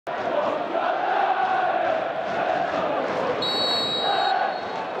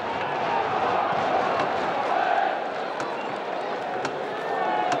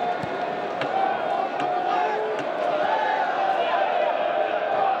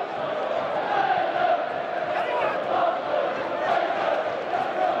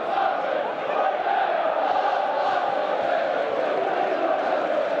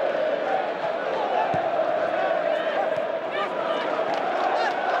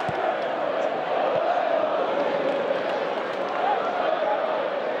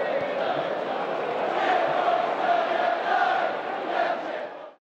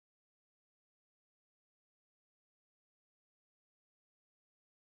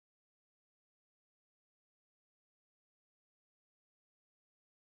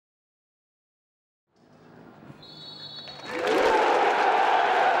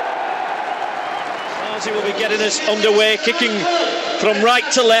As he will be getting us underway, kicking from right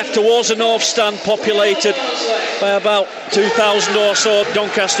to left towards the north stand, populated by about 2,000 or so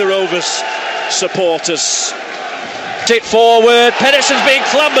Doncaster Rovers supporters. Tip forward, Pedersen's being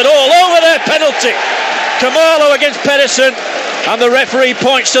clambered all over there, penalty. Kamalo against Pedersen, and the referee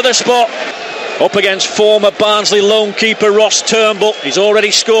points to the spot. Up against former Barnsley lone keeper Ross Turnbull. He's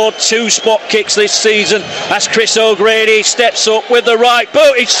already scored 2 spot kicks this season. As Chris O'Grady steps up with the right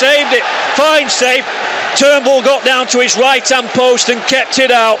boot, he saved it. Fine save. Turnbull got down to his right hand post and kept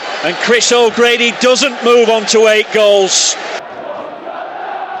it out. And Chris O'Grady doesn't move on to 8 goals.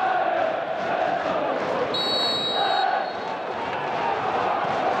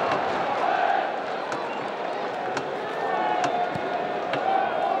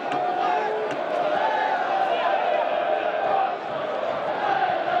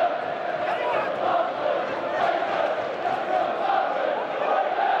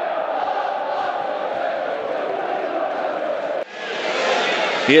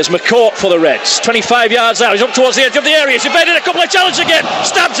 Here's McCourt for the Reds, 25 yards out, he's up towards the edge of the area, he's evaded a couple of challenges again,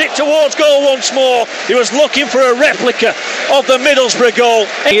 stabs it towards goal once more. He was looking for a replica of the Middlesbrough goal.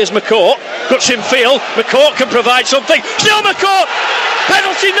 Here's McCourt, cuts in field, McCourt can provide something, still McCourt,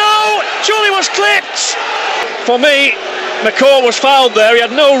 penalty, no, surely was clipped. For me, McCourt was fouled there, he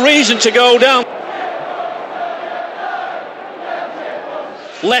had no reason to go down.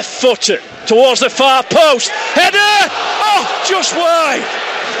 Left footer towards the far post, header, oh, just wide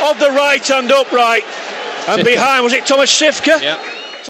of the right hand upright, and behind, was it Thomas Sifka? Yeah.